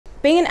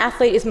Being an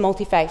athlete is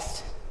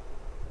multi-faced.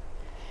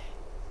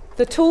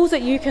 The tools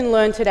that you can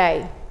learn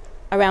today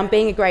around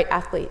being a great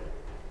athlete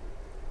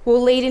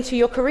will lead into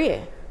your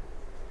career,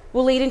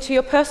 will lead into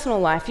your personal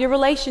life, your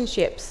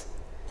relationships.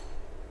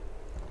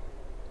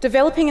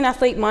 Developing an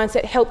athlete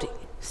mindset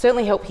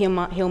certainly helped heal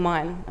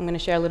mine. I'm going to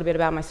share a little bit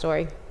about my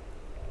story.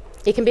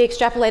 It can be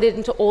extrapolated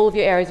into all of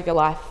your areas of your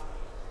life.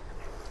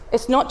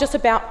 It's not just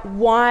about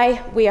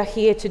why we are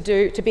here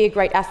to be a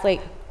great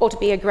athlete, or to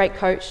be a great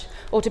coach,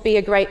 or to be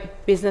a great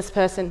business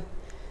person.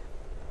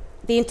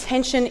 The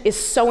intention is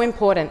so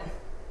important,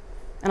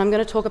 and I'm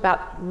going to talk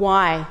about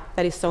why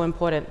that is so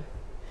important.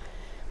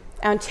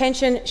 Our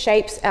intention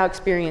shapes our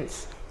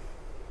experience.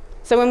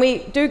 So when we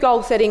do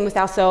goal setting with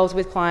ourselves,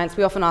 with clients,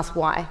 we often ask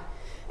why.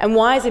 And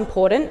why is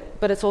important,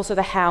 but it's also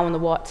the how and the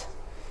what.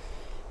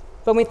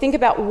 But when we think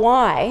about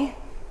why,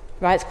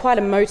 right, it's quite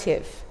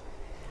emotive.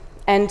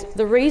 And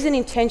the reason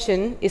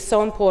intention is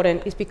so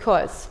important is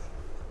because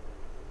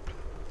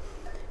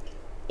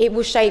it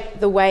will shape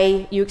the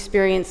way you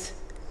experience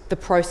the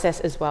process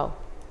as well.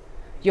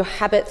 Your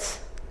habits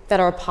that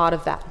are a part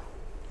of that.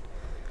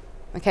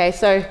 Okay,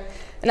 so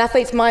an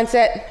athlete's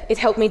mindset, it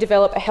helped me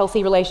develop a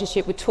healthy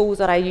relationship with tools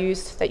that I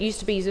used that used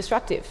to be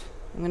destructive.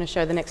 I'm going to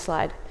show the next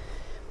slide.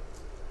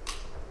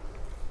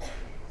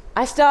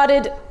 I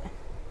started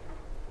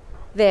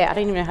there. I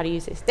don't even know how to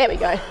use this. There we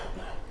go.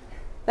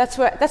 That's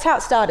how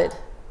it started.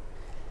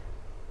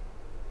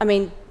 I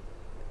mean,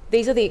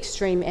 these are the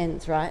extreme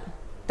ends, right?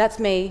 That's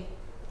me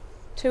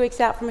 2 weeks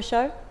out from a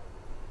show,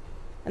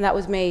 and that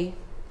was me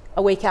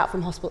a week out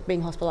from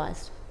being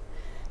hospitalised.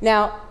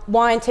 Now,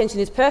 why intention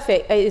is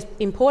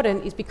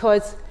important is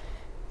because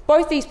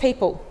both these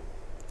people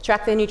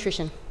track their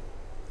nutrition.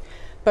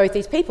 Both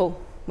these people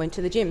went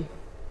to the gym.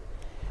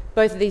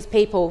 Both of these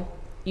people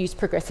used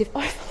progressive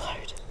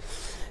overload.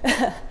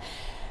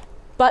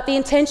 But the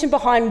intention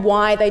behind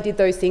why they did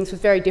those things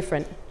was very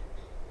different.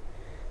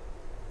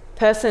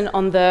 Person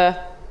on the,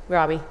 where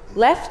are we?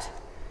 Left,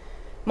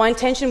 my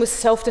intention was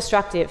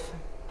self-destructive.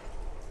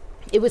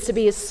 It was to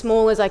be as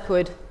small as I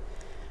could.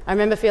 I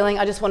remember feeling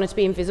I just wanted to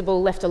be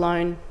invisible, left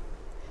alone.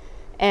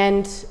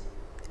 And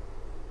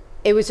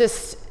it was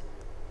just,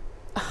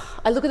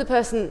 I look at the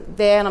person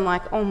there and I'm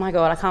like, oh my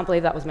God, I can't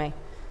believe that was me.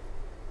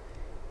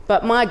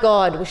 But my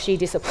God, was she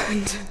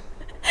disciplined.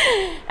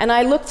 And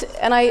I looked,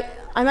 and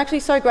I'm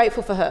actually so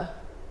grateful for her,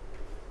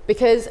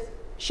 because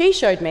she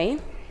showed me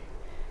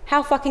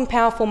how fucking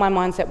powerful my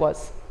mindset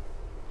was.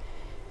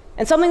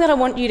 And something that I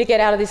want you to get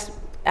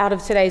out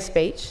of today's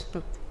speech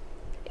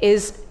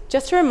is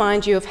just to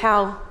remind you of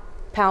how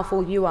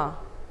powerful you are.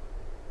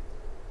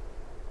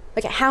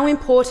 Like how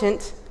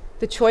important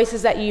the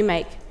choices that you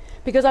make.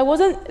 Because I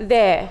wasn't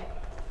there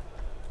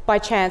by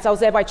chance, I was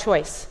there by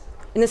choice.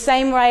 In the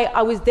same way,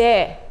 I was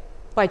there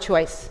by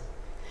choice.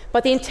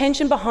 But the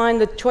intention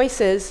behind the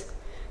choices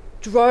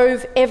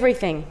drove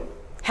everything,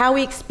 how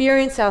we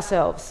experience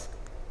ourselves.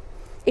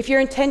 If your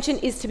intention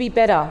is to be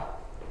better,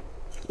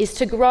 is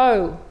to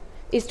grow,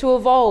 is to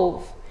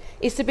evolve,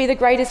 is to be the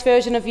greatest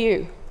version of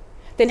you,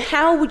 then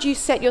how would you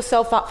set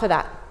yourself up for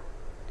that?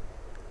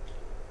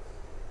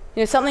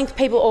 You know, something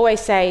people always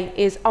say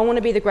is, I want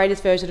to be the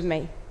greatest version of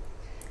me.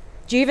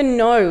 Do you even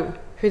know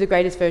who the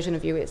greatest version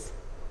of you is?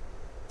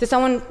 Can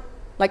someone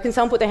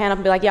put their hand up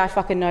and be like, yeah, I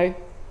fucking know?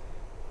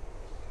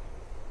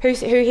 Who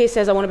here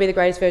says, I want to be the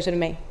greatest version of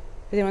me?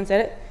 Has anyone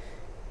said it?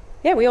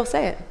 Yeah, we all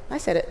say it. I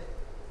said it.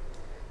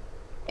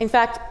 In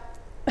fact,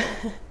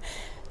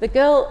 the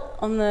girl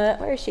on the,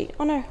 where is she?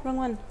 Oh no, wrong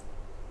one.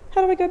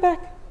 How do I go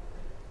back?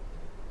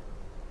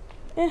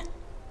 Yeah.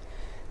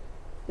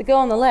 The girl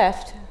on the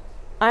left,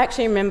 I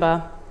actually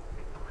remember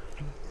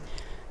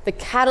the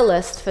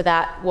catalyst for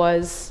that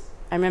was,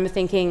 I remember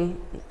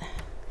thinking,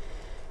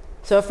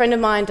 so a friend of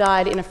mine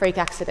died in a freak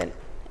accident,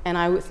 and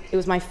it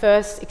was my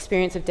first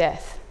experience of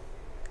death.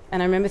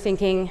 And I remember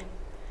thinking,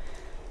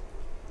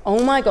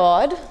 oh my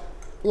God,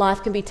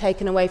 life can be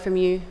taken away from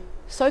you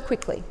so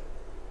quickly.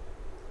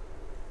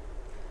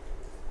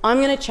 I'm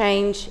going to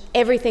change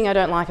everything I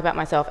don't like about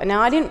myself. And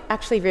now I didn't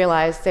actually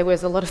realize there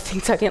was a lot of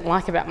things I didn't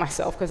like about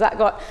myself, because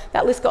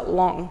that list got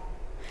long.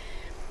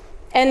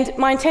 And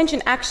my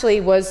intention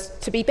actually was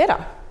to be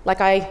better.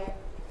 Like I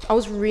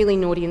was really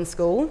naughty in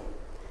school,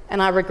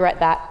 and I regret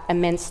that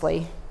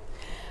immensely.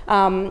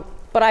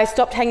 But I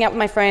stopped hanging out with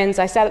my friends.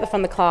 I sat at the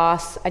front of the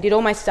class. I did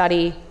all my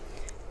study.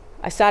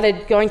 I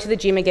started going to the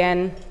gym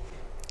again,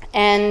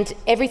 and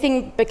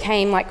everything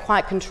became like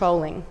quite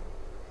controlling.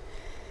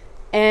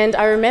 And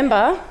I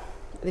remember,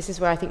 this is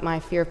where I think my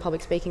fear of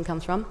public speaking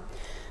comes from.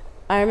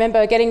 I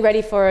remember getting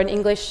ready for an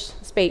English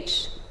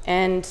speech,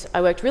 and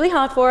I worked really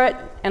hard for it,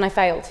 and I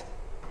failed.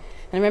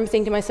 And I remember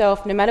thinking to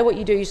myself, no matter what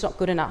you do, you're just not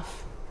good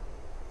enough.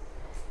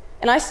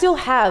 And I still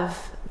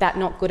have that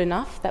not good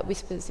enough, that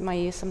whispers in my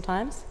ears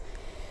sometimes.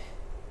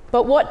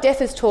 But what death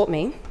has taught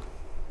me,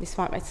 this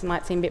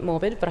might seem a bit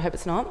morbid, but I hope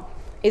it's not,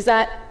 is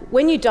that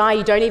when you die,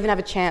 you don't even have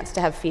a chance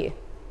to have fear.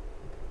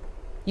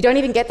 You don't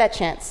even get that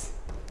chance.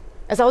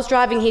 As I was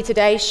driving here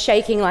today,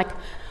 shaking like,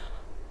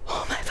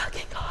 oh my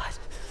fucking God.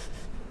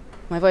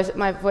 A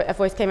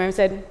voice came over and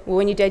said, well,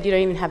 when you're dead, you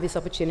don't even have this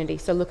opportunity,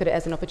 so look at it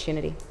as an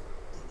opportunity.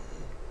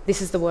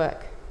 This is the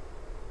work.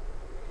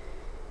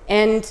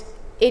 And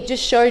it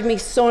just showed me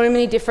so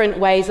many different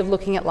ways of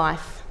looking at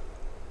life.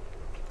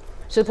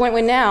 To the point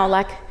where now,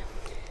 like,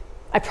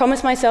 I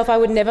promised myself I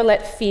would never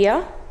let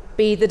fear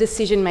be the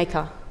decision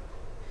maker.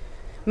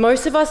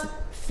 Most of us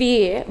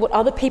fear what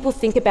other people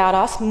think about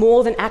us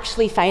more than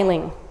actually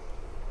failing.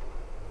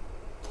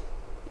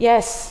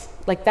 Yes,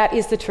 like that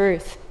is the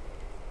truth.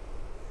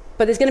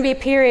 But there's going to be a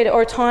period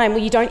or a time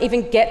where you don't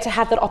even get to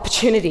have that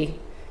opportunity.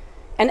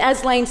 And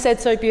as Lane said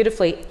so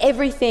beautifully,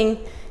 everything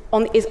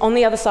is on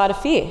the other side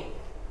of fear.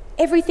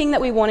 Everything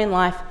that we want in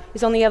life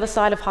is on the other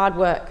side of hard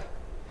work.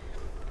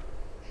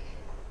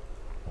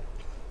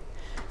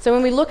 So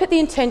when we look at the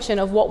intention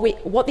of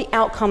what the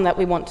outcome that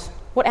we want,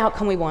 what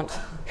outcome we want,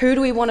 who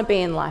do we want to be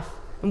in life,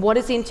 and what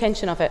is the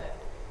intention of it,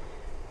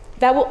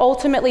 that will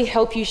ultimately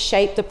help you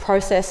shape the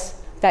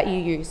process that you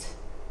use.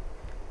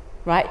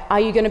 Right? Are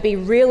you going to be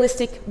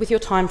realistic with your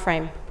time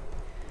frame?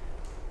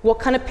 What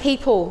kind of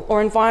people or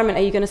environment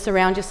are you going to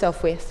surround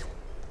yourself with?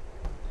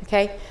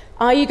 Okay?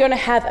 Are you going to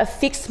have a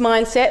fixed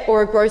mindset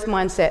or a growth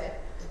mindset?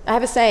 I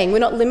have a saying, we're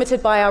not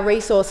limited by our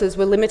resources,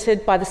 we're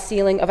limited by the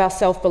ceiling of our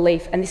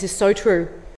self-belief, and this is so true.